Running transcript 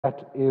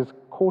that is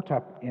caught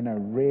up in a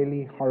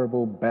really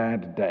horrible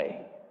bad day.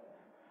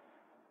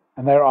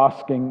 And they're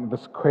asking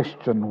this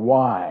question,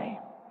 why?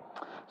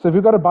 So if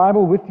you've got a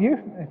Bible with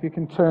you, if you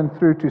can turn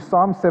through to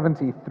Psalm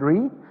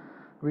 73,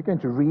 we're going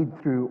to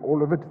read through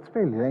all of it. It's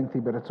fairly lengthy,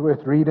 but it's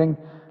worth reading.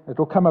 It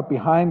will come up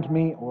behind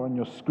me or on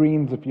your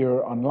screens if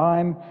you're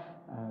online,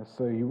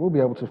 so you will be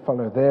able to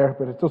follow there,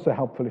 but it's also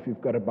helpful if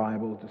you've got a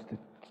Bible just to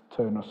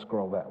turn or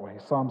scroll that way.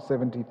 Psalm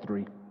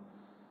 73.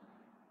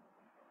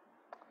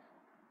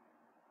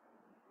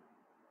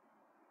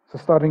 So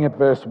starting at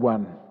verse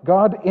 1.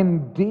 God is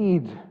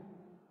indeed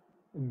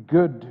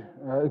good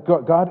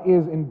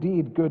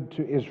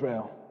to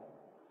Israel,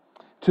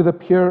 to the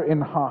pure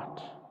in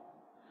heart.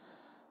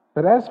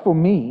 But as for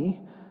me,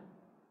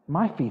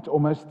 my feet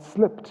almost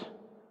slipped.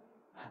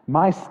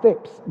 My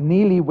steps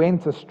nearly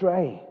went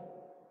astray.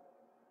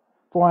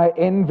 For I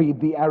envied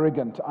the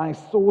arrogant. I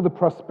saw the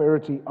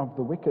prosperity of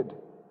the wicked.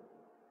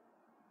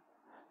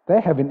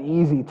 They have an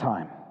easy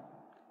time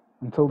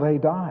until they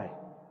die,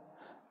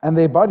 and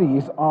their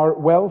bodies are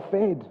well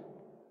fed.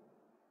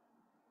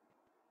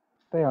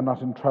 They are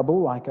not in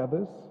trouble like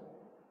others.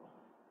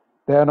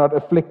 They are not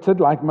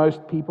afflicted like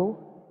most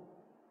people.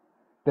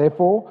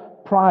 Therefore,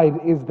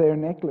 pride is their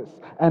necklace,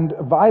 and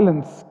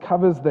violence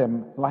covers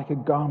them like a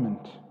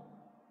garment.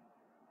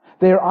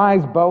 Their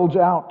eyes bulge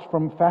out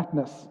from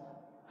fatness.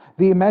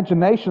 The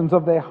imaginations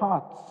of their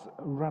hearts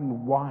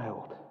run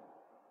wild.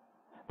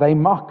 They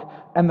mock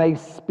and they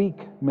speak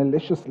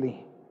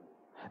maliciously.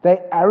 They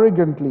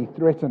arrogantly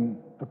threaten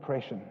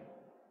oppression.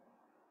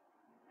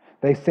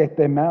 They set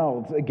their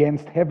mouths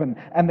against heaven,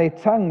 and their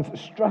tongues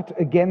strut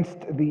against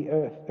the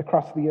earth,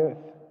 across the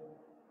earth.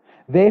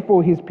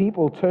 Therefore his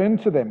people turn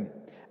to them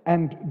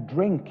and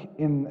drink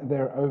in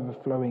their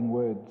overflowing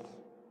words.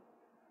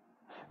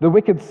 The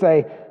wicked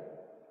say,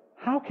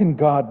 "How can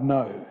God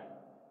know?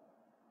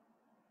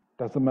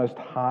 Does the Most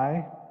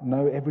High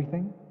know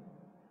everything?"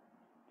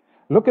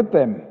 Look at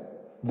them,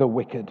 the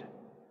wicked.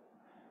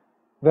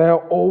 They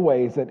are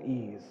always at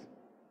ease,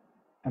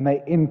 and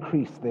they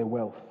increase their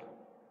wealth.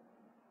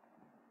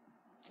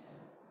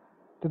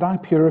 Did I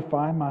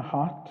purify my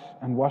heart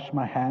and wash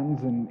my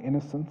hands in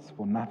innocence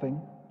for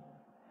nothing?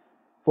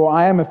 For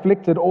I am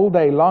afflicted all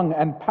day long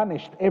and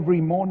punished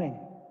every morning.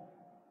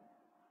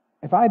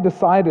 If I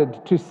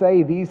decided to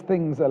say these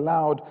things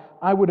aloud,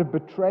 I would have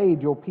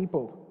betrayed your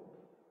people.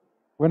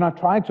 When I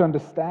tried to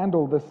understand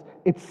all this,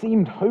 it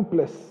seemed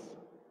hopeless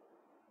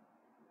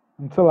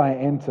until I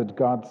entered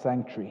God's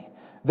sanctuary.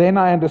 Then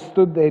I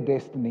understood their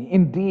destiny.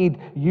 Indeed,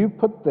 you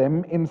put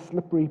them in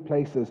slippery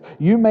places.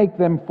 You make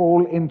them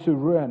fall into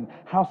ruin.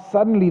 How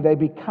suddenly they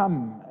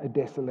become a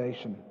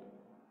desolation.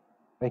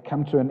 They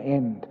come to an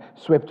end,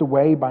 swept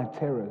away by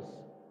terrors,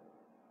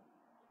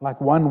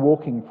 like one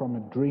walking from a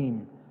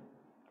dream.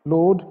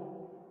 Lord,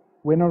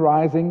 when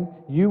arising,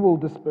 you will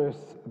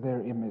despise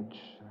their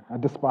image.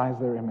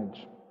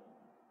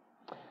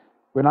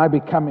 When I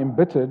become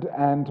embittered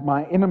and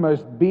my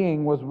innermost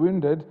being was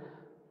wounded,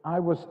 I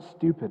was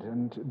stupid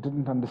and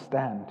didn't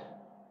understand.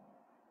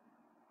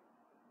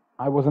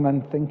 I was an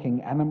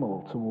unthinking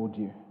animal toward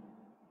you.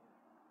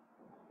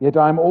 Yet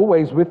I am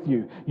always with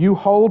you. You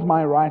hold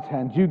my right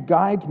hand. You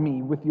guide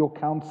me with your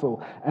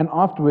counsel, and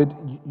afterward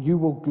you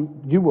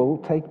will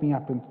take me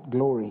up in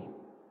glory.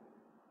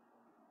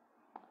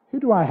 Who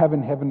do I have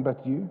in heaven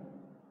but you?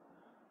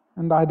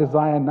 And I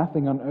desire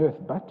nothing on earth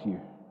but you.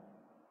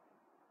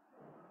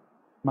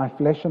 My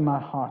flesh and my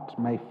heart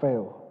may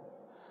fail,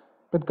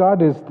 but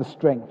God is the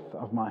strength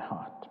of my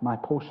heart, my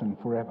portion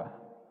forever.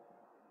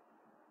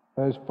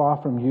 Those far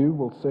from you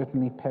will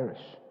certainly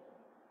perish.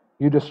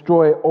 You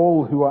destroy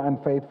all who are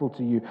unfaithful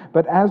to you.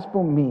 But as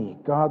for me,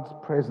 God's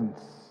presence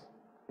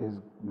is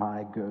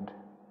my good.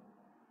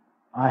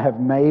 I have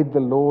made the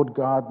Lord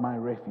God my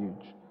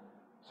refuge,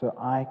 so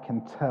I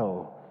can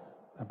tell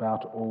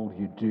about all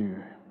you do.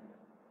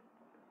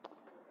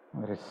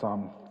 That is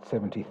Psalm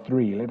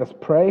 73. Let us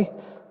pray,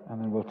 and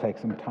then we'll take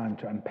some time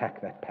to unpack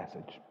that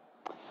passage.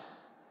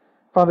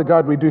 Father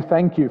God, we do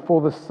thank you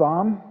for this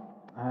psalm,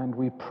 and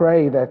we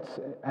pray that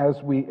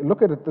as we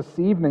look at it this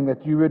evening,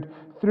 that you would,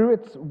 through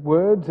its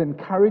words,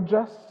 encourage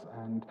us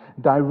and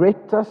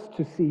direct us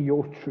to see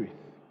your truth.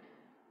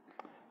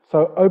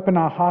 So open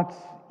our hearts,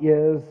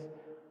 ears,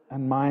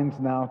 and minds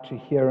now to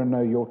hear and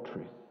know your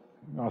truth.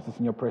 I ask this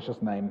in your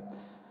precious name.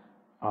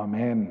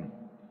 Amen.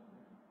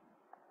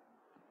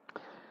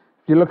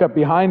 If you look up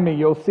behind me,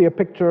 you'll see a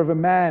picture of a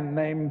man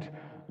named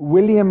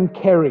William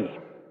Carey.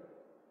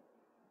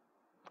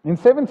 In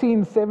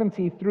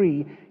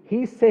 1773,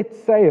 he set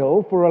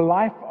sail for a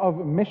life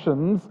of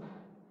missions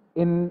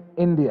in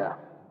India.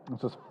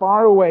 This was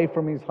far away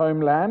from his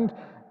homeland.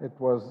 It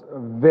was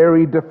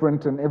very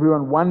different, and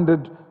everyone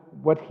wondered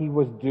what he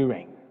was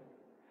doing.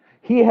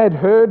 He had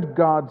heard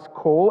God's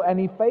call, and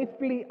he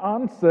faithfully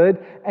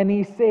answered, and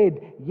he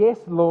said, "Yes,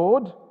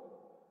 Lord,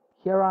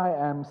 here I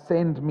am,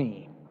 send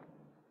me."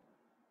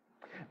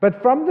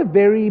 But from the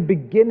very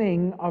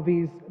beginning of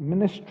his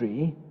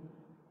ministry,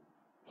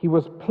 he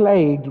was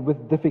plagued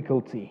with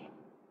difficulty.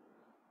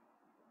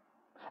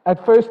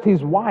 At first,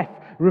 his wife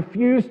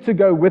refused to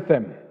go with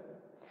him.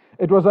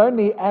 It was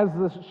only as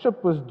the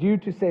ship was due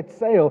to set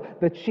sail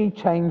that she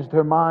changed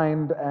her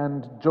mind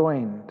and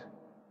joined.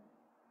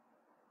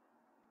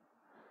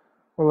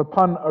 Well,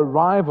 upon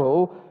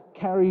arrival,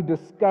 Carrie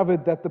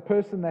discovered that the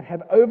person that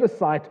had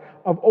oversight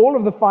of all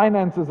of the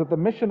finances that the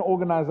mission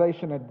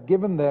organization had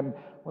given them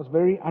was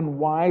very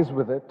unwise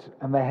with it,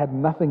 and they had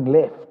nothing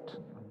left.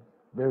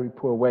 Very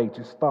poor way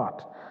to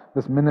start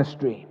this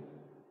ministry.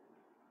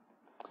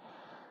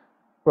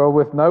 Well,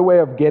 with no way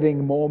of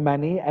getting more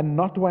money and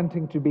not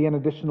wanting to be an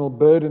additional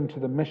burden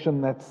to the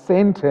mission that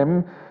sent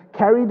him,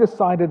 Carrie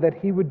decided that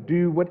he would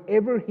do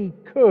whatever he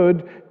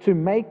could to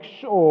make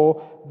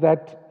sure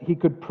that he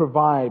could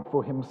provide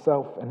for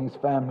himself and his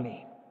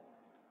family.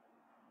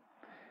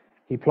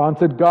 He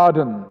planted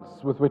gardens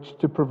with which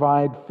to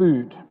provide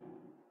food.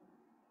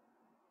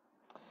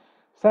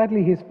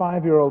 Sadly, his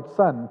 5-year-old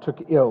son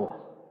took ill,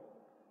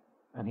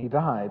 and he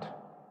died.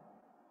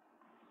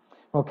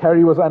 Well,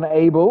 Carrie was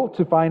unable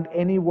to find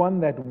anyone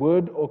that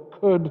would or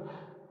could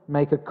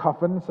make a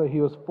coffin, so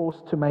he was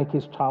forced to make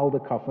his child a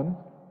coffin.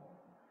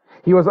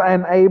 He was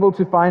unable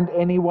to find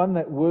anyone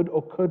that would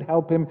or could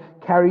help him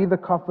carry the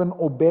coffin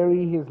or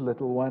bury his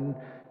little one,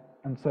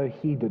 and so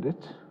he did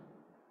it.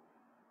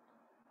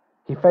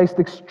 He faced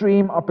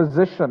extreme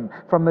opposition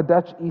from the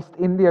Dutch East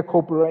India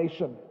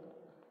Corporation.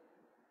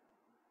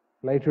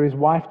 Later, his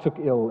wife took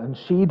ill, and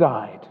she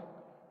died.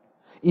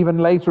 Even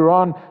later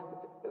on,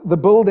 the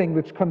building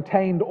which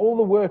contained all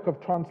the work of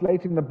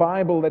translating the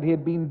Bible that he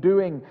had been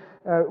doing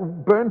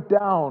burnt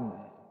down,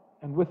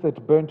 and with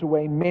it burnt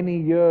away many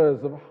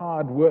years of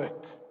hard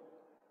work.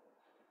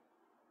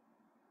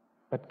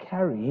 But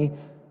Carrie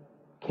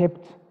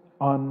kept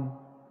on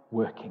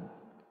working.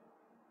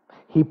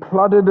 He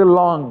plodded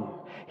along.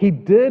 He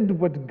did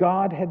what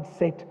God had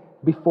set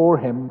before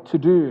him to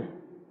do.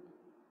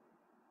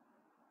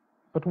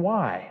 But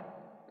why?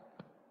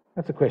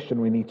 That's a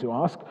question we need to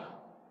ask.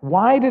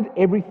 Why did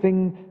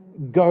everything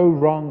go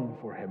wrong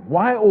for him?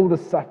 Why all the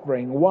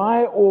suffering?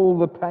 Why all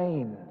the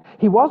pain?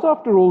 He was,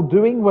 after all,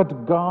 doing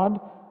what God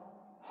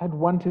had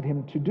wanted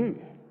him to do.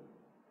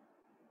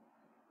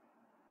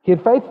 He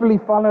had faithfully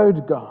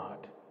followed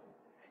God.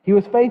 He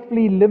was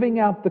faithfully living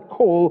out the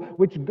call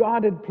which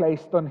God had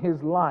placed on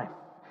his life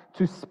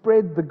to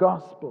spread the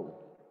gospel.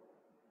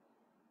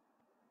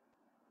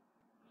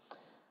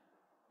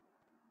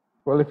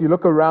 Well, if you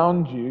look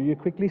around you, you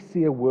quickly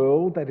see a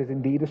world that is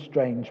indeed a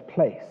strange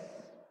place.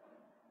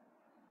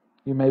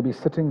 You may be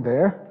sitting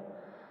there,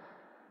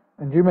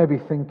 and you may be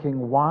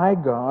thinking, why,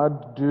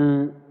 God,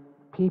 do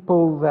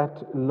people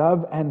that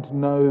love and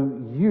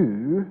know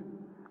you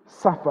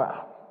suffer?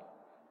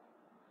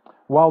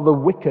 While the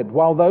wicked,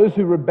 while those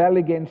who rebel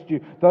against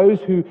you, those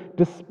who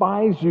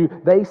despise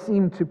you, they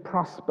seem to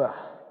prosper.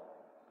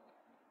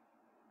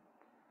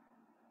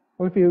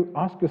 Well, if you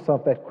ask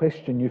yourself that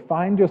question, you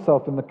find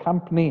yourself in the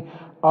company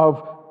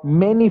of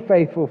many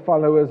faithful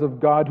followers of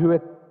God who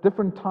at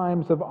different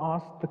times have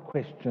asked the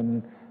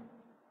question,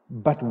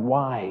 but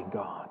why,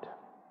 God?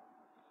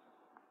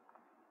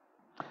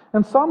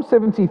 And Psalm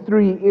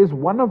 73 is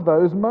one of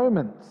those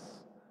moments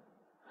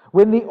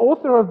when the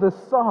author of the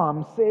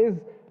psalm says,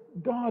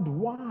 God,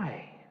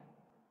 why?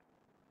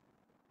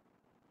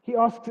 He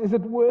asks, is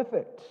it worth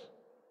it?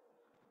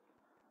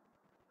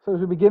 So as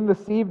we begin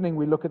this evening,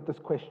 we look at this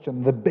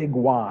question, the big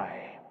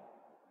why.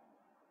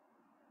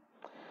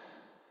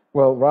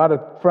 Well, right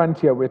at front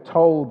here, we're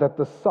told that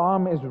the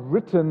psalm is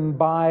written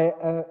by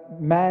a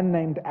man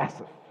named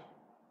Asaph.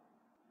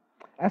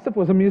 Asaph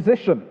was a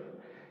musician.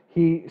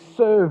 He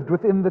served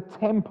within the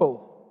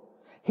temple.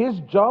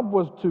 His job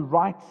was to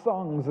write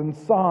songs and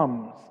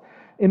psalms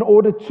in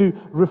order to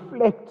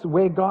reflect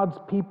where God's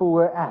people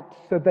were at,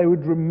 so they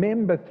would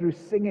remember through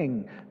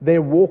singing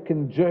their walk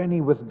and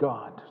journey with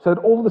God, so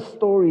that all the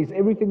stories,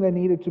 everything they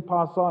needed to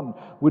pass on,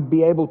 would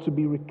be able to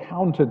be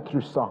recounted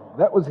through song.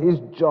 That was his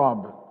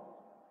job.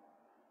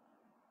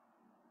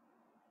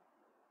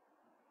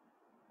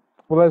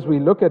 Well, as we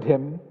look at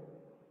him,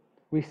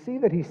 we see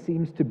that he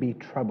seems to be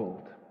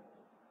troubled.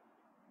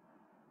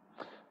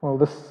 Well,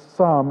 this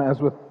psalm, as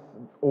with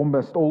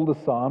almost all the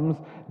psalms,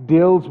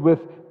 deals with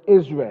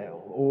Israel,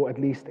 or at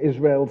least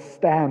Israel's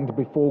stand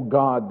before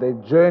God, their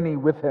journey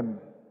with him.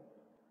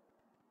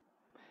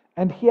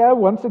 And here,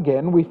 once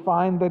again, we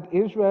find that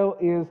Israel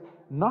is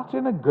not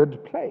in a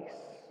good place.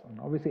 And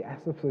obviously,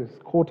 Asaph is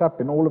caught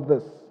up in all of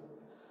this.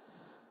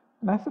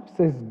 And Asaph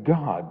says,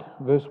 God,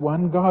 verse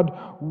 1, God,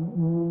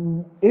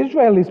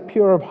 Israel is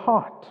pure of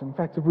heart. In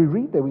fact, if we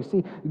read there, we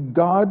see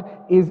God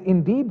is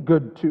indeed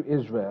good to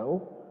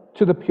Israel,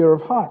 to the pure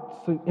of heart,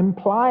 so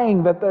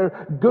implying that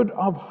they're good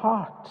of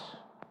heart.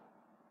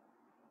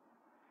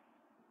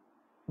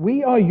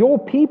 We are your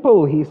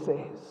people, he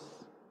says.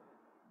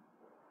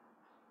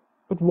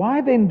 But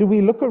why then do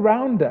we look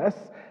around us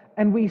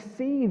and we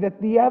see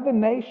that the other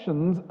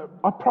nations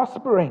are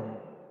prospering?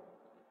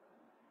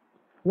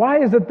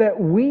 Why is it that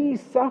we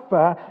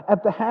suffer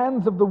at the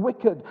hands of the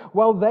wicked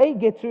while they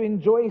get to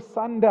enjoy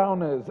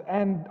sundowners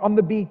and on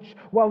the beach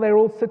while they're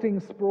all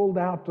sitting sprawled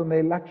out on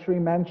their luxury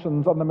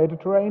mansions on the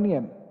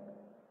Mediterranean?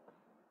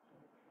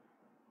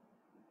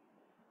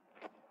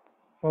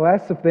 Well,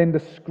 Asaph then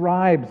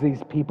describes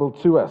these people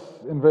to us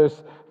in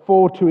verse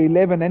 4 to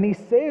 11, and he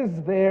says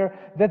there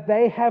that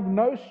they have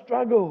no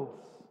struggles.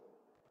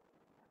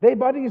 Their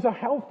bodies are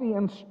healthy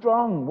and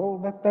strong.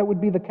 Well, that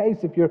would be the case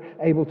if you're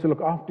able to look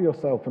after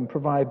yourself and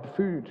provide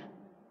food.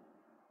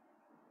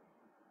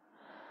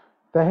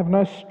 They have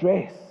no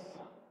stress.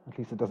 At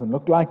least it doesn't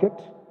look like it.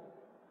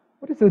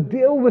 What is the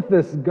deal with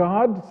this,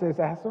 God? Says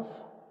Asaph.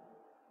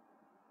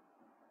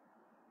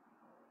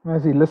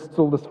 As he lists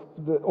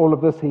all of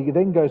this, he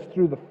then goes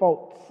through the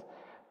faults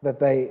that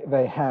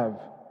they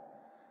have.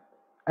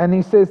 And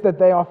he says that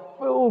they are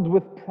filled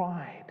with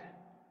pride.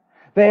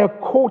 They are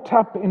caught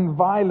up in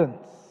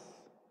violence.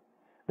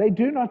 They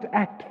do not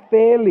act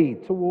fairly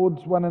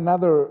towards one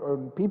another or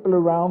people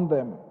around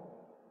them.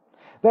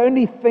 They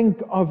only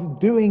think of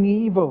doing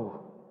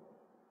evil.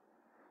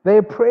 They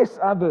oppress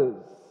others.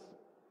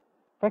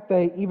 In fact,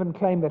 they even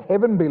claim that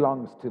heaven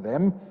belongs to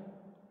them.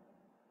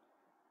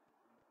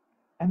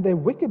 And their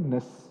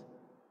wickedness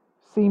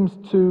seems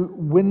to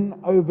win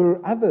over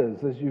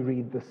others as you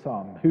read the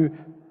psalm, who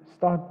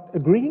start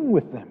agreeing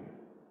with them.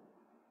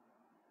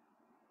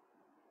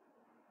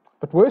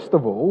 But worst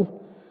of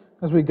all,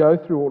 as we go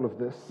through all of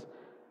this,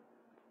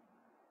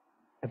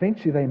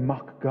 eventually they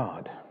mock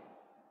God.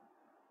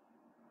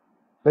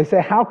 They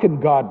say, how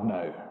can God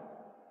know?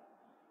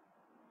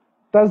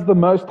 Does the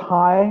Most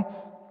High,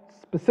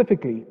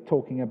 specifically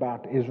talking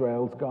about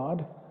Israel's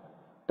God,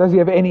 does he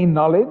have any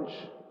knowledge?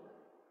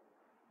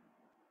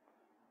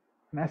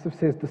 And Asaph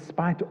says,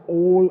 despite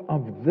all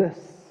of this,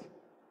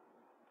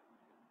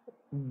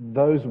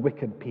 those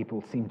wicked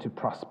people seem to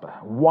prosper.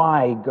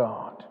 Why,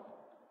 God?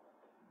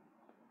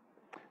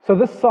 So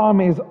this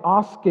psalm is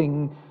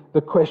asking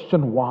the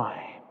question,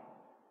 why?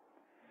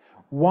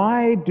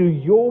 Why do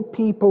your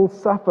people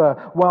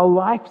suffer while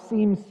life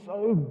seems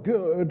so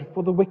good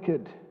for the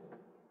wicked?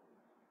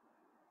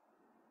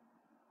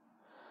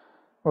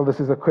 Well, this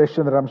is a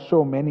question that I'm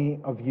sure many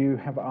of you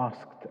have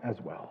asked as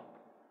well.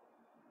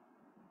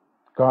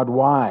 God,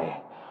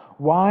 why?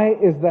 Why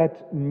is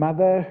that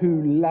mother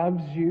who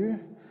loves you,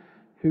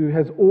 who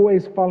has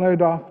always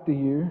followed after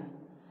you,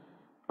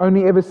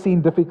 only ever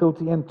seen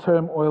difficulty and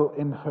turmoil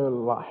in her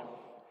life?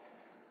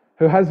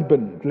 Her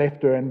husband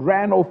left her and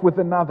ran off with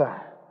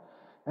another,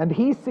 and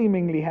he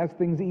seemingly has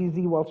things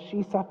easy while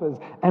she suffers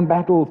and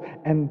battles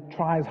and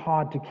tries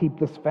hard to keep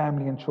this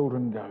family and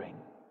children going.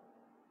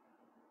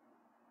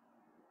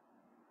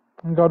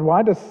 And God,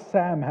 why does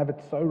Sam have it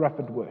so rough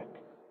at work?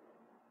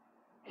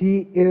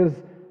 He is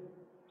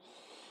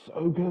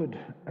so good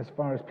as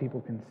far as people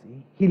can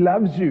see. He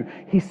loves you.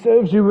 He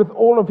serves you with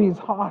all of his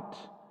heart.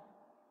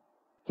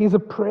 He's a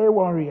prayer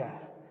warrior.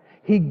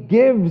 He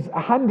gives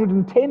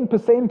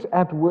 110%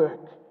 at work.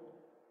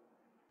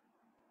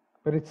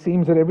 But it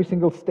seems that every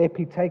single step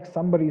he takes,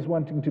 somebody's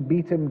wanting to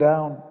beat him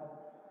down.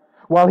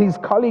 While his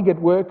colleague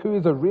at work, who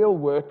is a real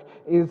work,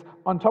 is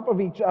on top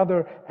of each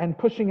other and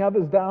pushing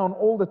others down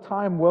all the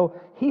time, well,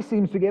 he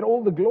seems to get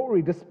all the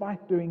glory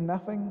despite doing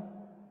nothing.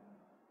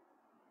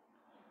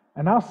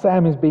 And now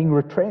Sam is being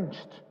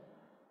retrenched,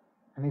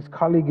 and his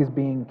colleague is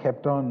being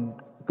kept on.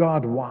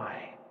 God,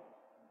 why?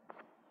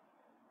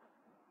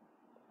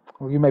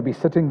 Well, you may be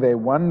sitting there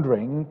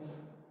wondering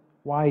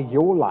why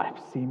your life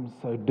seems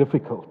so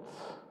difficult,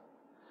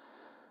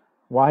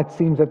 why it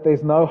seems that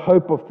there's no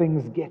hope of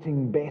things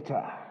getting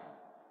better,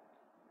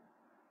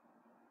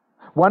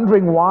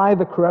 wondering why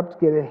the corrupt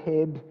get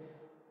ahead,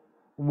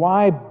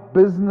 why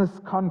business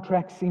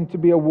contracts seem to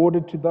be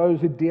awarded to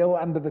those who deal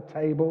under the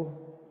table.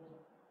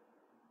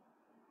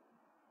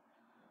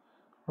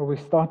 Well, we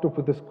start off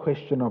with this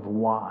question of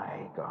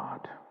why,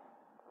 God?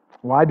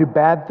 Why do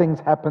bad things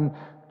happen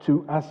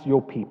to us,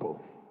 your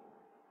people?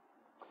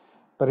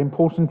 But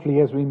importantly,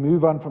 as we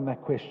move on from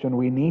that question,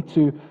 we need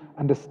to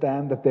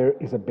understand that there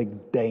is a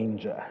big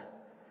danger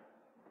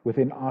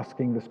within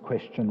asking this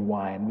question,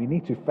 why? And we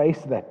need to face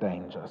that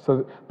danger.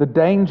 So the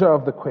danger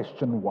of the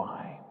question,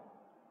 why?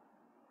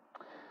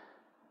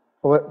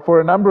 Well, for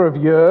a number of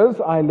years,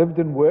 I lived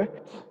and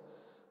worked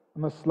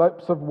on the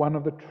slopes of one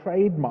of the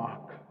trademark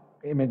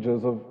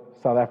images of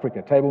South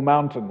Africa, Table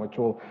Mountain, which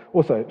will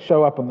also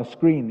show up on the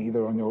screen,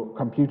 either on your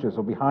computers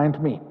or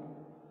behind me.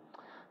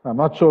 I'm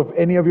not sure if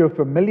any of you are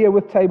familiar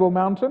with Table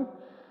Mountain.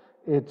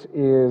 It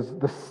is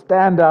the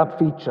standout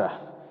feature.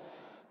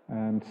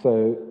 And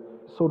so,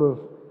 sort of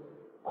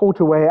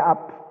quarter way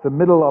up the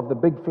middle of the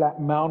big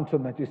flat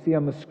mountain that you see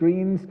on the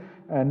screens,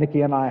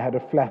 Nikki and I had a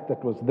flat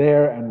that was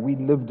there, and we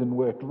lived and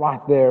worked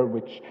right there,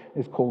 which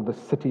is called the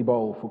City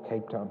Bowl for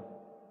Cape Town.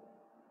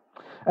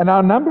 And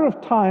a number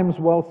of times,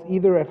 whilst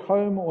either at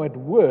home or at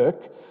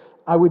work,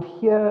 I would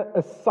hear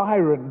a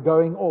siren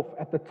going off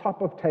at the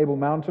top of Table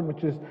Mountain,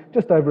 which is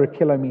just over 1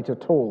 kilometer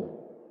tall.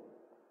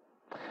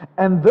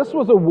 And this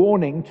was a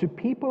warning to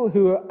people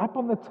who were up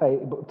on the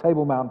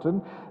Table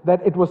Mountain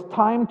that it was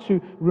time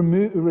to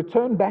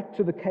return back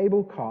to the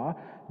cable car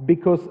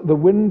because the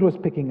wind was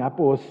picking up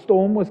or a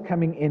storm was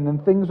coming in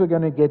and things were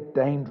going to get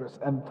dangerous.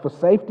 And for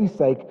safety's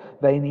sake,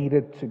 they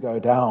needed to go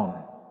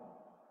down.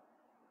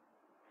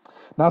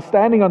 Now,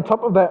 standing on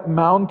top of that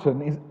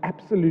mountain is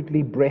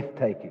absolutely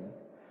breathtaking.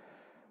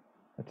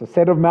 It's a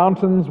set of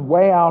mountains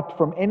way out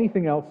from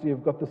anything else.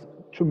 You've got this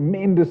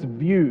tremendous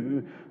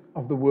view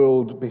of the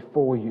world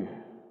before you.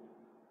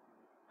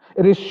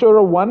 It is sure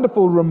a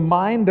wonderful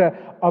reminder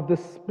of the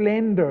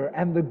splendor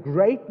and the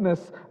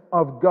greatness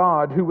of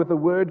God, who with a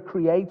word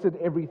created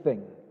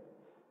everything.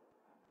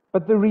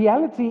 But the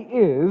reality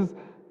is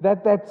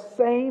that that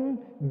same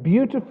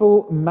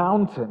beautiful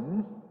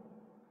mountain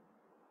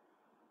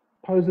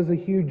poses a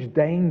huge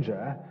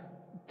danger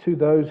to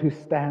those who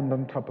stand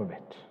on top of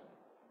it.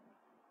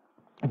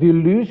 If you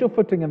lose your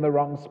footing in the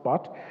wrong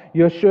spot,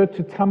 you're sure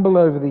to tumble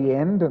over the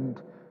end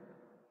and,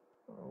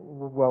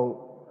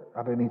 well,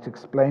 I don't need to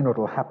explain what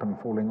will happen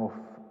falling off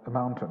a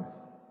mountain.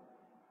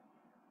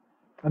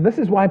 And this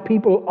is why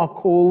people are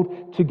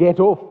called to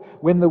get off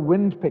when the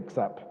wind picks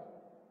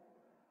up,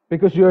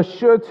 because you're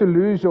sure to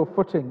lose your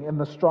footing in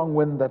the strong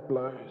wind that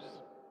blows.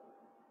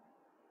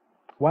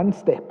 One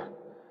step,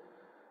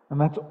 and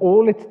that's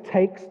all it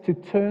takes to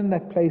turn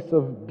that place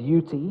of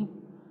beauty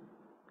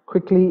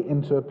quickly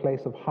into a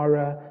place of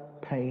horror,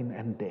 pain,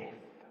 and death.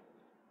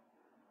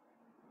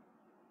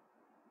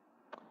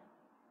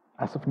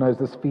 Asaph knows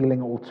this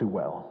feeling all too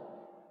well.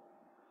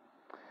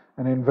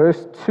 And in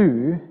verse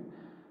 2,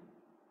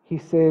 he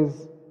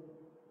says,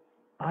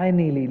 I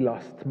nearly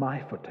lost my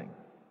footing.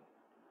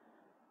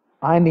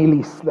 I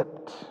nearly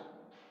slipped.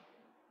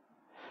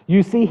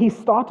 You see, he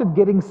started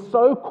getting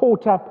so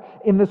caught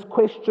up in this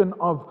question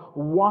of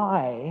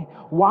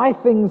why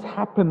things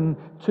happen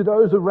to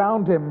those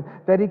around him,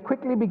 that he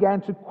quickly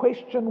began to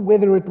question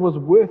whether it was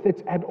worth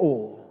it at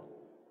all.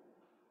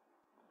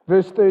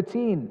 Verse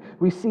 13,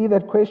 we see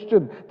that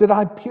question, did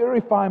I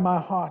purify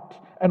my heart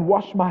and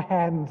wash my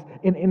hands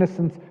in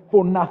innocence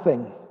for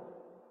nothing?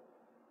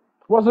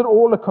 Was it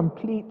all a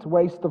complete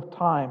waste of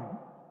time?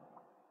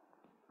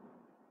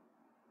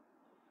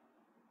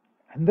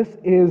 And this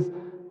is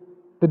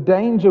the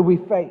danger we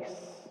face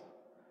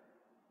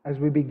as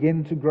we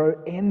begin to grow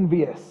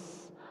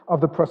envious of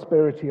the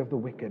prosperity of the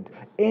wicked,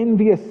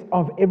 envious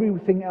of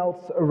everything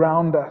else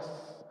around us,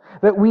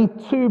 that we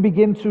too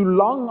begin to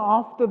long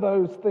after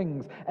those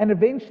things, and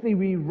eventually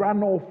we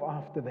run off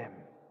after them.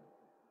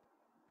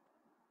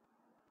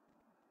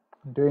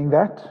 In doing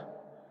that,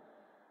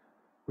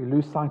 we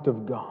lose sight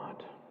of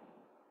God.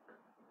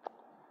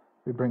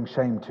 We bring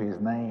shame to His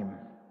name.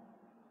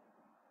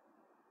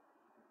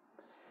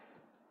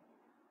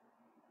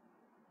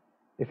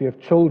 If you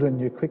have children,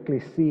 you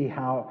quickly see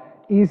how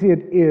easy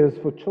it is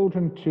for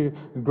children to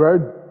grow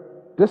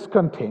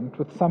discontent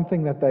with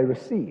something that they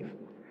receive.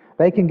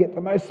 They can get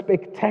the most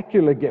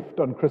spectacular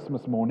gift on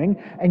Christmas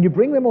morning, and you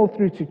bring them all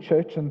through to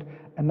church, and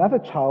another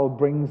child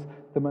brings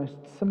the most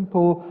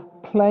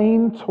simple,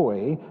 plain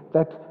toy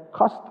that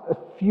costs a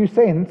few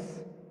cents,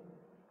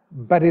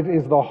 but it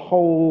is the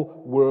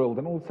whole world.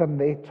 And all of a sudden,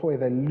 their toy,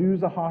 they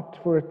lose a heart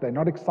for it, they're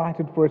not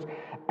excited for it,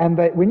 and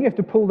when you have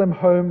to pull them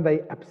home,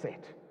 they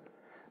upset.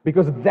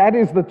 Because that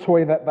is the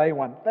toy that they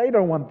want. They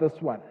don't want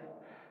this one.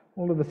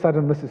 All of a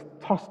sudden, this is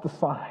tossed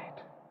aside.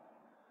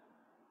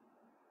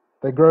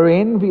 They grow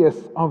envious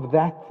of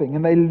that thing,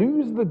 and they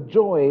lose the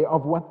joy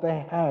of what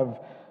they have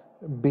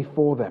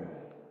before them.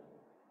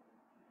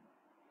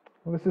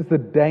 Well, this is the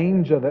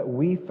danger that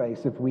we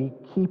face if we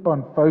keep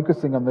on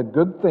focusing on the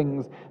good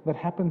things that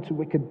happen to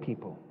wicked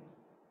people.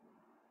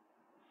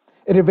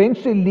 It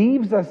eventually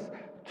leaves us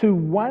to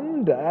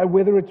wonder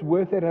whether it's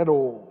worth it at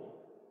all.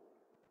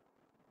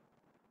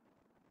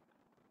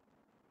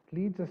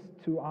 Leads us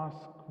to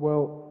ask,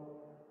 well,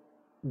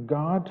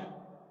 God,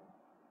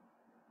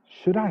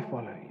 should I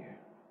follow you?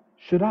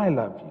 Should I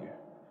love you?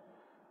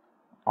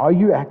 Are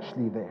you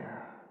actually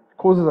there? It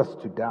causes us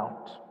to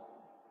doubt.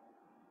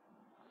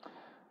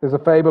 There's a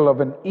fable of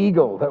an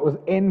eagle that was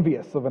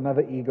envious of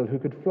another eagle who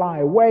could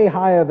fly way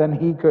higher than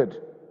he could.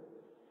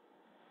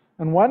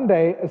 And one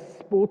day, a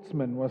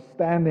sportsman was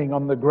standing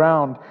on the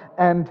ground,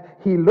 and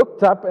he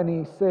looked up and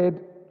he said,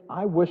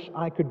 I wish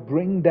I could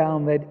bring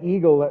down that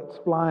eagle that's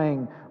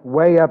flying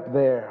way up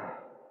there.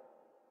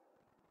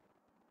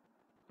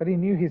 But he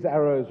knew his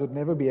arrows would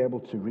never be able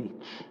to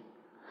reach.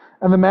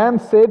 And the man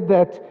said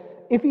that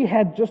if he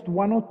had just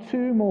one or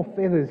two more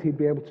feathers, he'd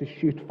be able to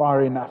shoot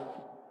far enough.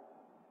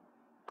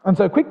 And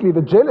so quickly,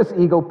 the jealous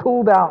eagle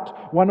pulled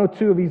out one or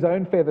two of his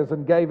own feathers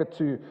and gave it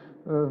to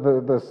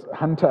this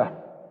hunter.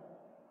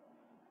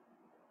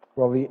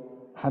 Well, the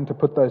hunter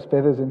put those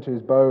feathers into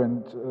his bow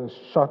and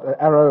shot an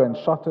arrow and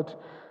shot it,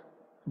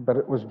 but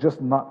it was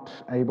just not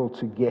able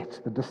to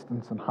get the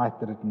distance and height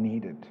that it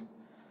needed.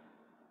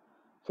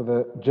 So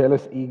the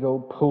jealous eagle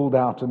pulled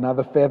out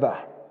another feather.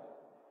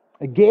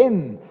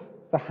 Again,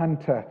 the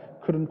hunter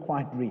couldn't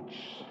quite reach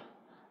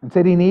and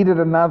said he needed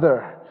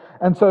another.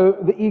 And so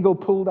the eagle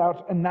pulled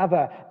out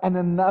another and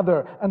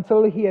another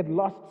until he had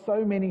lost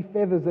so many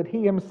feathers that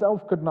he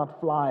himself could not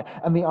fly.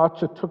 And the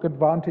archer took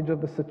advantage of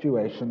the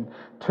situation,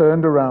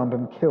 turned around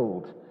and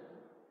killed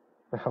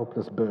the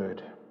helpless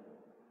bird.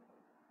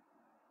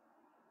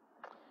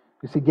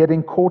 You see,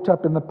 getting caught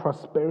up in the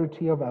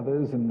prosperity of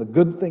others and the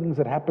good things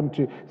that happen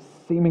to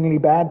seemingly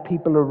bad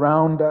people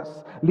around us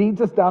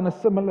leads us down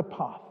a similar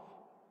path.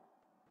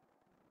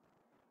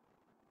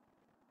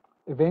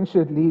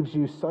 Eventually, it leaves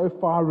you so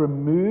far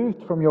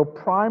removed from your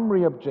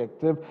primary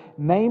objective,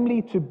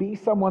 namely to be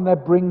someone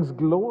that brings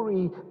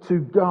glory to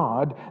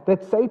God,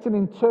 that Satan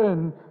in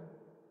turn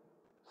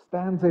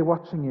stands there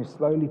watching you,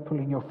 slowly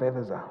pulling your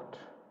feathers out.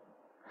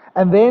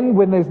 And then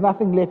when there's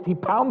nothing left, he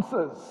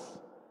pounces,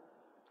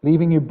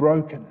 leaving you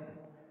broken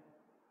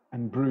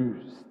and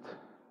bruised,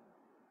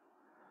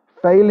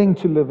 failing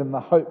to live in the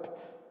hope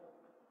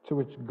to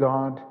which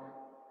God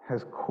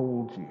has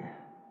called you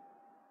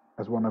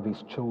as one of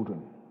his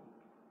children.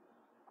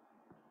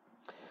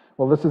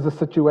 Well, this is a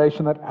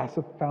situation that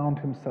Asaph found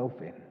himself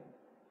in.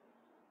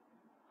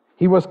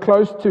 He was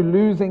close to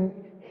losing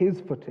his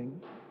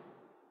footing.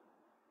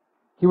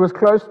 He was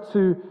close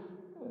to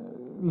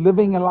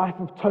living a life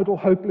of total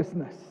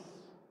hopelessness,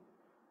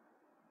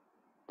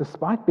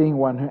 despite being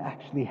one who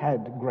actually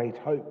had great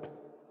hope.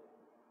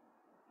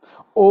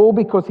 All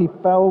because he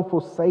fell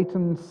for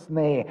Satan's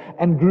snare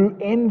and grew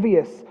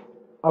envious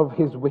of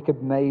his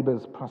wicked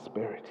neighbor's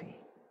prosperity.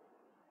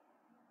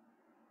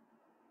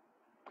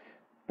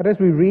 But as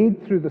we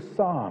read through the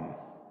psalm,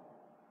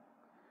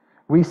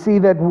 we see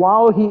that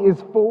while he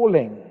is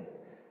falling,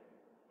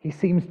 he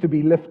seems to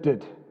be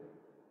lifted.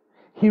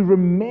 He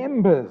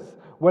remembers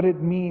what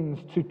it means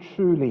to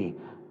truly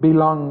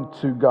belong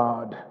to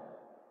God.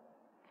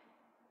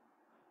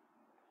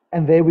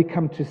 And there we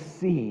come to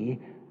see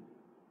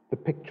the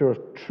picture of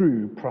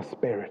true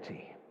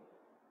prosperity.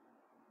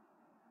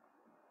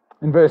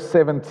 In verse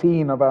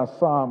 17 of our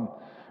psalm,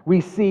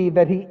 we see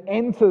that he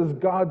enters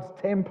God's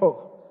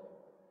temple.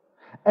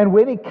 And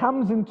when he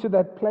comes into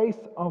that place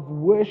of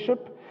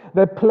worship,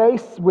 that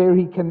place where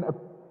he can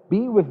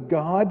be with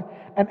God,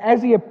 and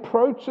as he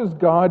approaches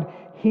God,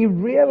 he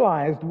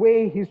realized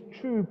where his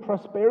true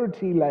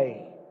prosperity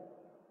lay.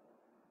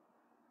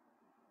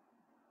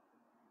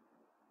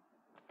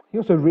 He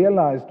also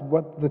realized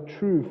what the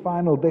true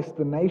final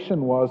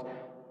destination was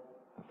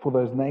for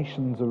those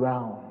nations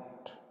around,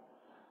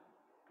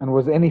 and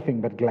was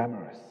anything but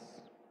glamorous,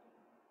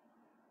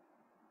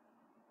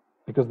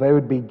 because they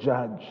would be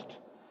judged.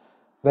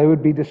 They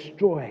would be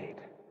destroyed.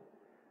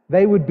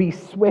 They would be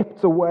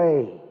swept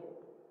away.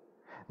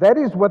 That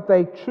is what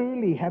they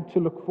truly had to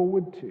look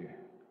forward to.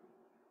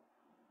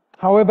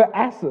 However,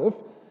 Asaph,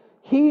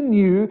 he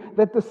knew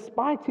that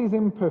despite his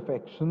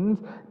imperfections,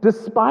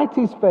 despite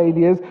his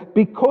failures,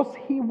 because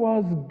he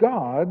was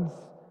God's,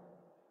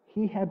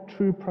 he had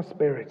true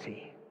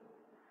prosperity.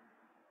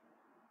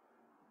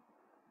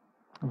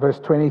 Verse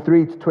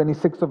 23 to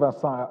 26 of our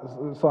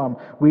psalm,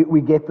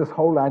 we get this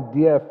whole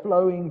idea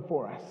flowing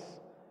for us.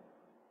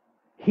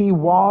 He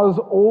was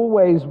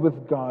always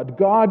with God.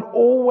 God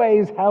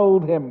always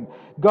held him.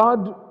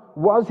 God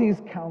was his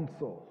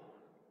counsel,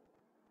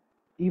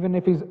 even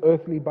if his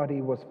earthly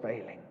body was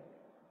failing.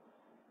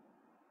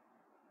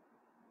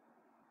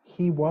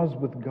 He was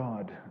with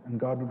God, and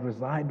God would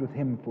reside with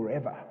him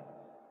forever.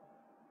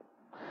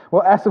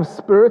 Well, Asaph's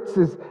spirits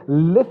is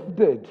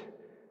lifted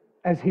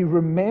as he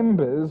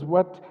remembers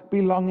what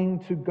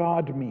belonging to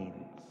God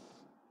means.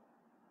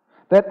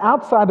 That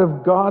outside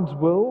of God's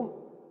will,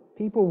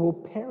 people will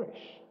perish.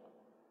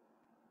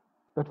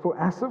 But for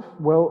Asaph,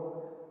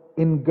 well,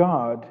 in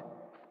God,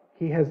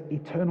 he has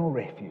eternal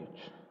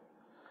refuge.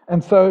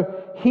 And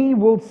so he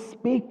will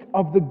speak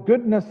of the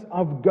goodness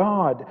of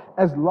God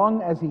as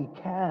long as he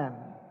can.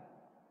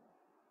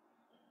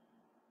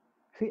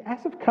 See,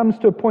 Asaph comes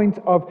to a point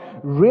of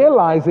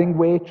realizing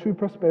where true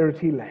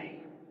prosperity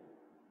lay.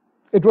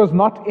 It was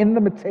not in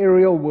the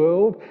material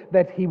world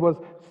that he was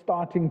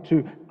starting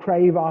to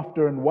crave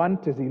after and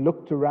want as he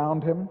looked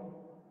around him.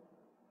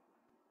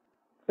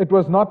 It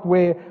was not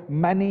where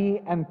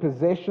money and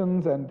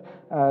possessions and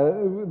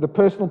the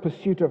personal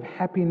pursuit of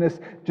happiness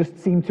just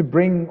seemed to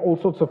bring all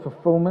sorts of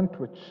fulfillment,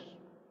 which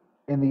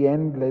in the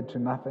end led to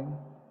nothing.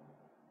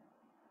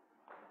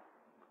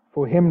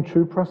 For him,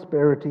 true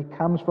prosperity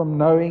comes from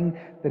knowing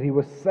that he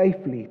was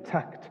safely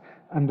tucked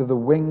under the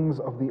wings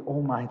of the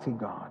Almighty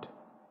God,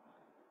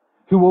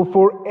 who will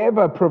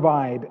forever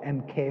provide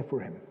and care for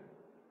him.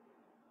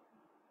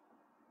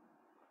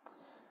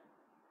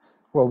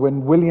 Well,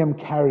 when William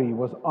Carey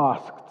was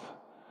asked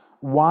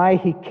why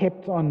he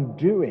kept on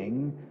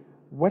doing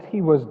what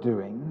he was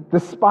doing,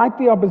 despite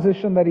the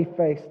opposition that he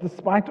faced,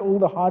 despite all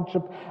the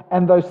hardship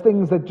and those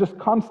things that just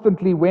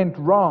constantly went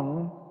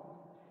wrong,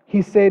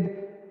 he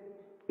said,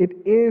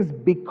 "It is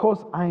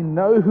because I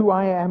know who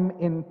I am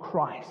in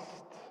Christ."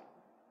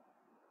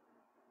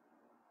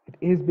 It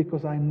is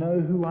because I know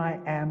who I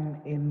am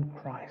in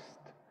Christ.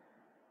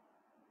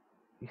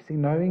 You see,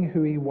 knowing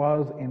who he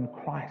was in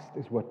Christ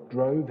is what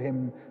drove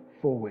him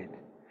forward.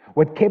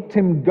 What kept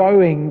him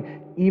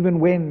going even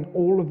when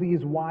all of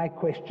these why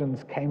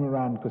questions came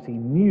around, because he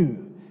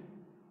knew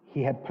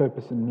he had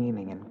purpose and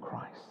meaning in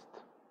Christ.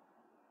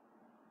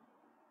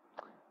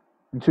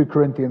 In 2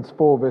 Corinthians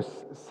 4,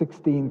 verse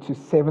 16 to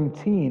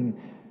 17,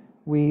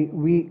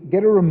 we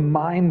get a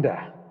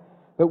reminder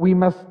that we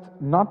must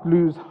not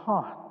lose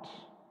heart.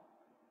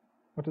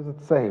 What does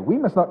it say? We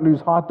must not lose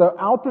heart, though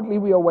outwardly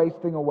we are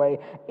wasting away.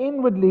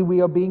 Inwardly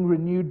we are being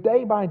renewed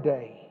day by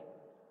day.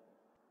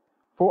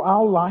 For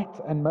our light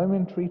and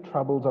momentary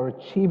troubles are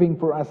achieving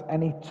for us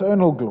an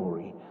eternal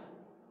glory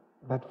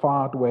that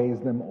far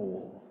outweighs them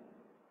all.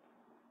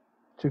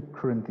 2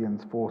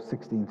 Corinthians 4,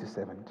 16 to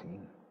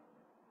 17.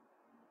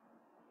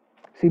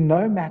 See,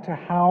 no matter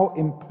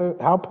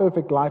how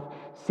perfect life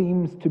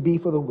seems to be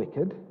for the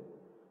wicked,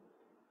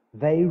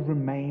 they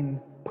remain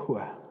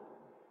poor.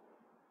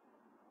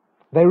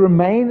 They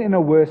remain in a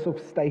worse off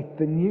state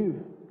than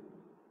you.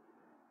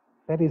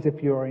 That is,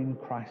 if you are in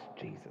Christ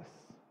Jesus.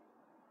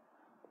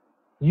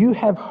 You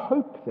have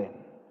hope then,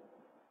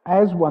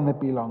 as one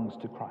that belongs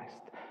to Christ.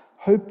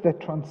 Hope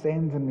that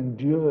transcends and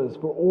endures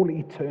for all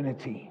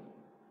eternity.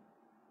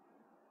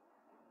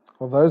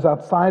 For those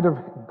outside of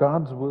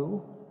God's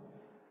will,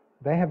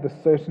 they have the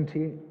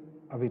certainty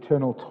of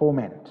eternal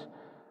torment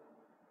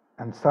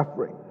and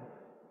suffering.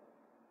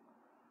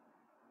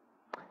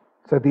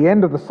 So at the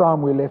end of the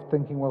psalm, we're left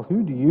thinking, well,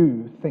 who do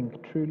you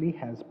think truly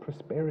has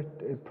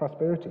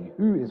prosperity?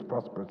 Who is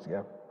prosperous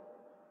here?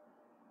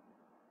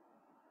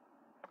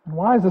 And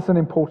why is this an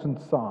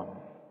important psalm?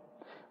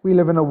 We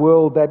live in a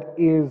world that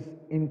is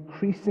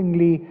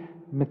increasingly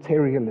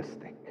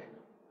materialistic.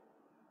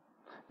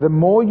 The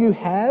more you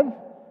have,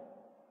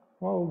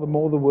 well, the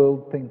more the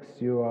world thinks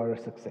you are a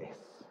success.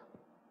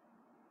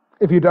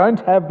 If you don't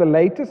have the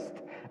latest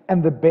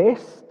and the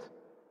best,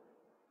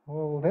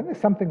 well, then there's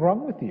something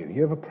wrong with you.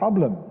 You have a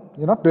problem.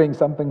 You're not doing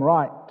something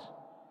right.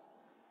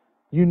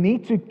 You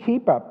need to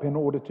keep up in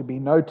order to be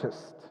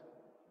noticed.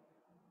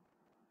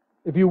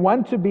 If you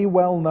want to be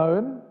well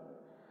known,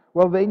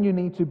 well, then you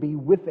need to be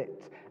with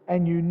it.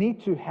 And you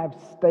need to have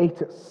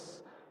status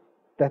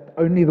that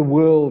only the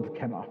world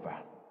can offer.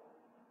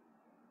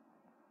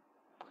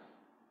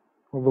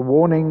 Well, the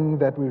warning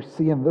that we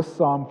see in this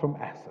psalm from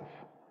Asaph,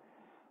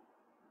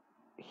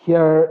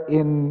 here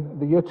in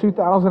the year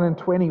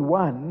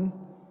 2021,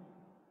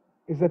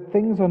 is that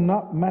things are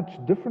not much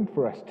different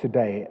for us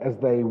today as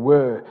they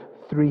were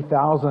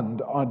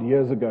 3,000 odd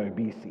years ago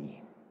BC.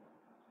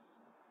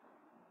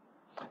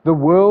 The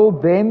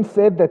world then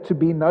said that to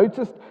be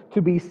noticed,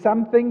 to be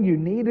something, you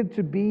needed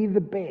to be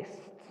the best.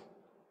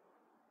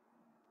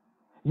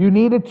 You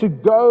needed to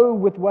go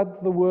with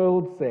what the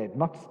world said,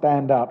 not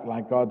stand out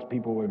like God's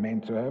people were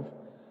meant to have.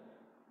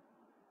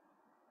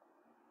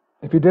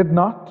 If you did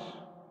not,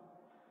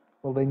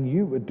 well, then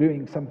you were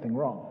doing something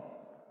wrong.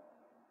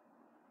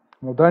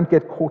 Well, don't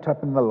get caught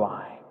up in the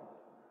lie,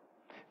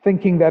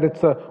 thinking that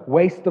it's a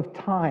waste of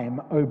time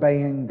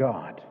obeying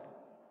God.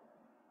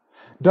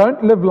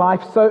 Don't live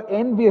life so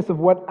envious of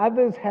what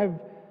others have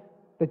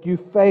that you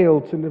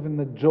fail to live in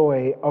the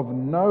joy of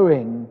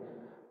knowing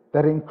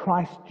that in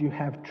Christ you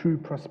have true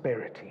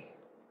prosperity.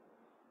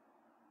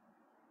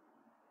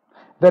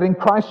 That in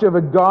Christ you have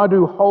a God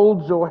who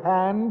holds your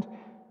hand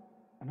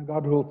and a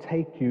God who will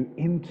take you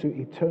into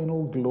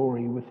eternal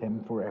glory with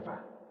Him forever.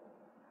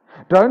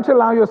 Don't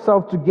allow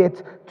yourself to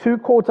get too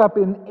caught up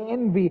in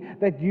envy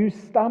that you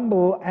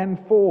stumble and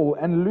fall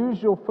and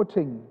lose your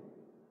footing.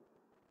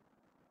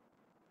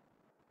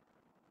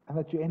 And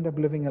that you end up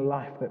living a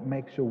life that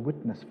makes your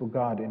witness for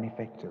God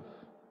ineffective.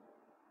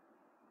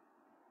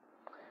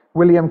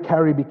 William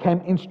Carey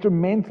became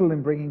instrumental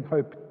in bringing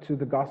hope to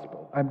the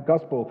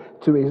gospel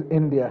to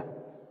India.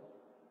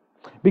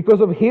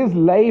 Because of his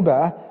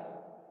labor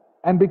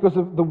and because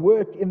of the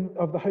work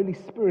of the Holy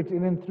Spirit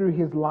in and through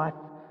his life,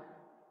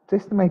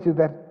 it's estimated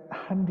that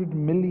 100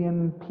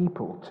 million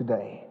people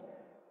today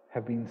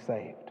have been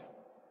saved.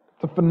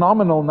 It's a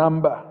phenomenal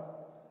number.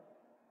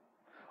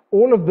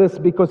 All of this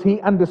because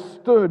he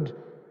understood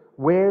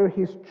where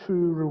his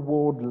true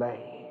reward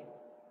lay.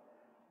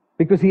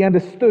 Because he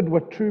understood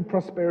what true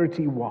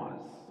prosperity was.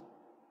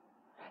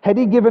 Had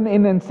he given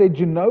in and said,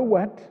 you know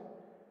what?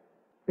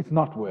 It's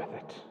not worth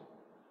it.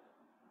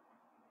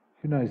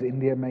 Who knows,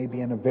 India may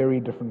be in a very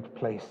different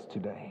place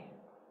today.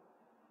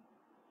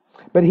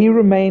 But he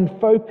remained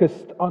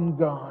focused on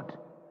God.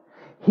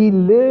 He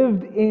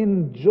lived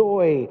in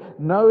joy,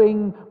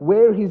 knowing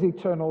where his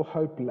eternal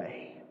hope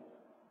lay.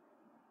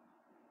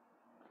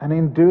 And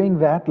in doing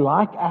that,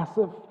 like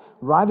Asaph,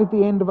 right at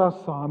the end of our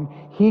psalm,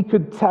 he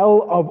could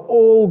tell of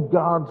all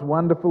God's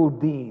wonderful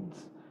deeds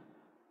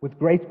with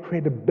great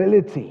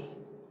credibility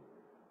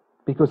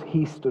because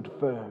he stood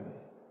firm.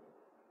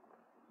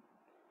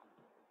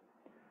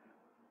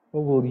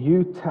 Or will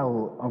you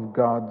tell of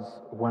God's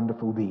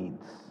wonderful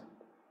deeds?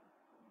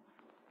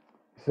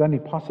 This is only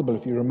possible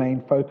if you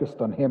remain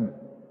focused on Him,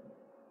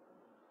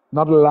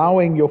 not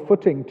allowing your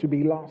footing to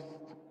be lost.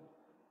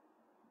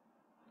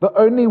 The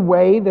only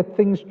way that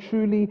things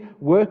truly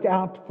work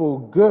out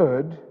for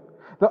good,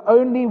 The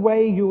only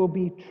way you will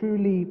be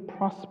truly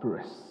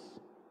prosperous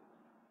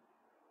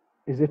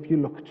is if you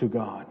look to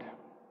God.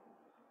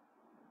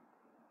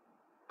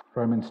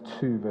 Romans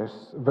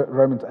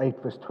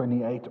 8, verse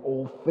 28,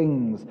 all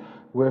things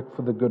work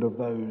for the good of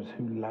those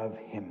who love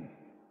Him.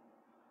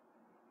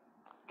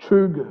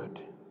 True good,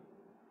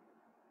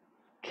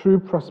 true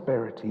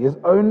prosperity is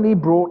only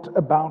brought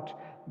about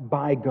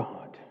by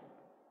God,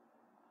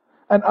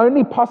 and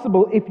only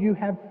possible if you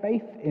have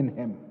faith in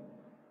Him,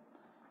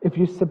 if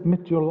you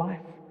submit your life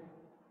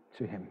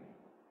to Him.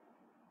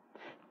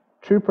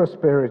 True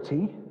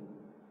prosperity,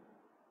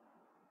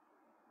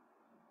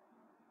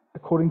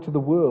 according to the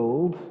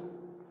world,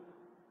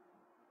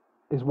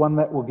 is one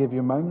that will give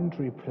you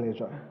momentary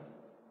pleasure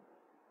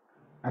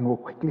and will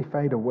quickly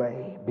fade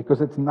away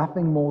because it's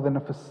nothing more than a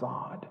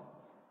facade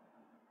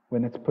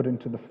when it's put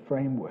into the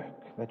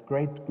framework, that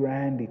great,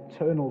 grand,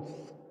 eternal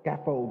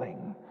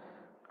scaffolding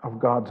of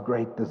God's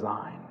great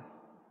design.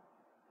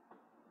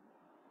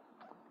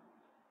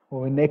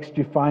 Or when next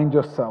you find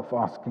yourself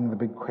asking the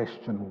big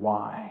question,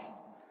 why?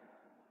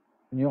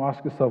 And you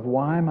ask yourself,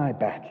 why am I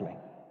battling?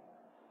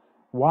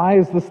 Why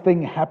is this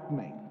thing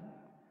happening?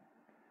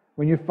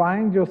 When you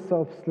find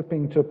yourself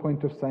slipping to a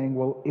point of saying,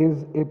 well,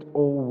 is it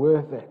all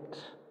worth it?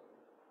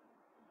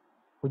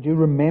 Would you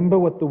remember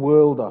what the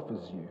world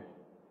offers you?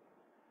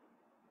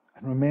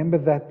 And remember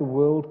that the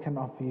world can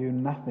offer you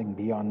nothing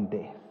beyond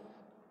death.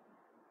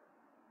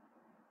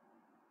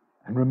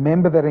 And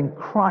remember that in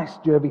Christ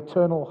you have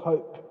eternal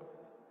hope.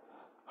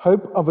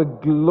 Hope of a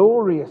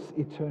glorious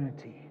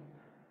eternity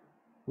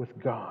with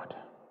God.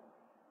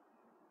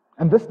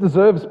 And this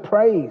deserves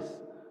praise.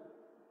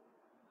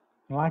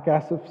 Like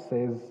Asaph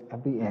says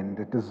at the end,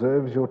 it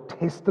deserves your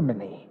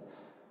testimony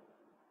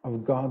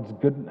of God's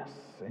goodness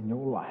in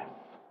your life,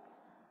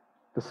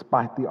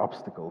 despite the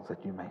obstacles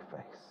that you may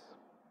face.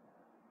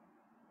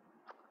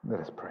 Let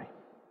us pray.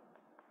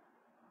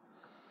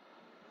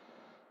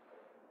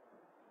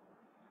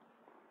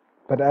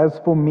 But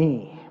as for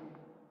me,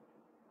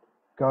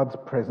 God's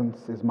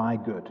presence is my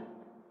good.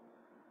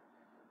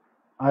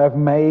 I have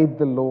made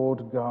the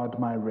Lord God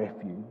my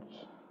refuge,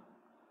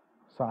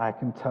 so I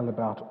can tell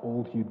about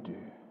all you do.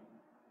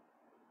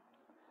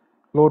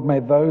 Lord, may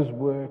those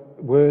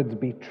words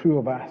be true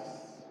of us.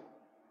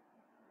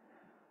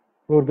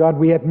 Lord God,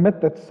 we admit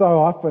that so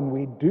often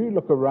we do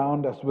look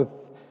around us with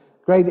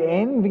great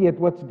envy at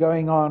what's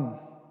going on.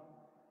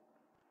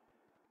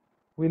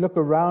 We look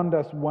around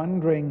us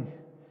wondering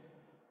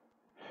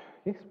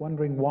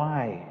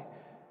why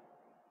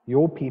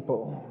your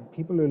people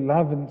who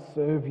love and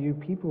serve you,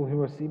 people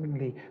who are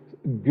seemingly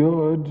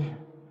good,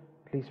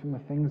 at least from the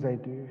things they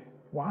do,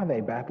 why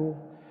they battle,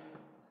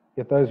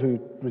 yet those who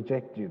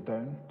reject you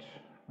don't,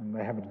 and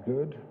they have it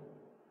good.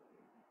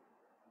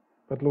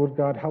 But Lord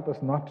God, help us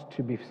not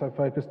to be so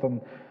focused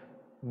on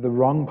the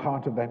wrong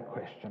part of that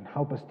question.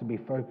 Help us to be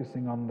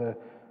focusing on the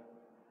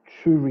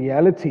true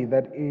reality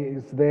that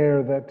is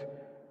there, that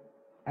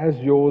as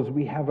yours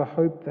we have a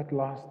hope that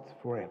lasts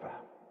forever.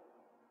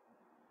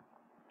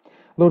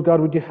 Lord God,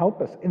 would you help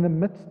us in the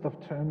midst of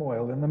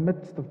turmoil, in the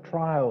midst of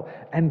trial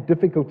and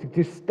difficulty,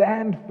 to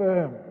stand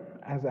firm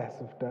as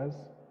Asaph does,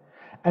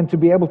 and to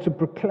be able to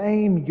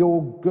proclaim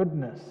your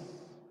goodness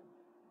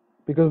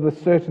because of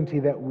the certainty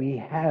that we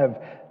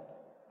have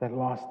that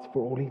lasts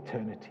for all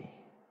eternity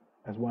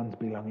as ones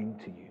belonging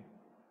to you.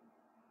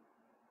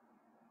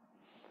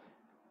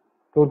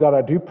 Lord God,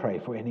 I do pray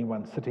for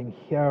anyone sitting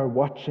here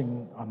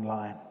watching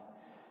online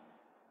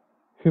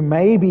who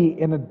may be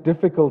in a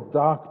difficult,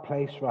 dark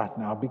place right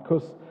now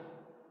because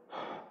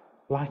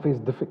life is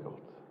difficult,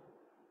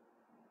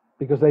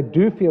 because they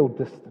do feel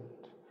distant,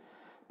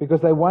 because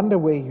they wonder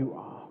where you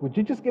are. Would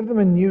you just give them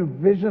a new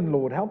vision,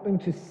 Lord? Help them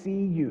to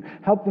see you.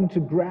 Help them to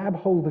grab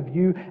hold of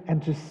you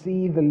and to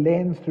see the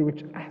lens through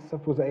which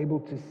Asaph was able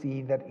to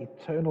see that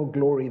eternal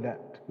glory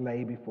that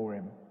lay before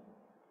him.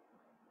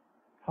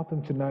 Help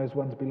them to know as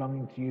ones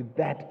belonging to you,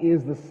 that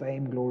is the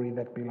same glory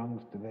that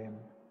belongs to them.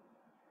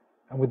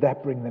 And would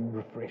that bring them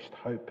refreshed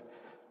hope,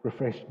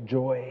 refreshed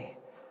joy,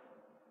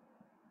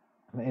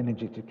 and the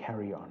energy to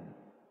carry on?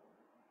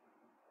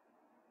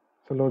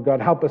 So Lord God,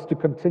 help us to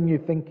continue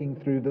thinking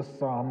through this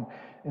psalm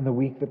in the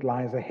week that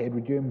lies ahead.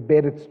 Would you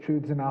embed its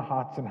truths in our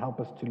hearts and help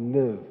us to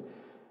live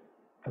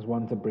as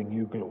ones that bring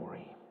you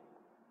glory?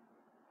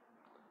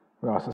 We ask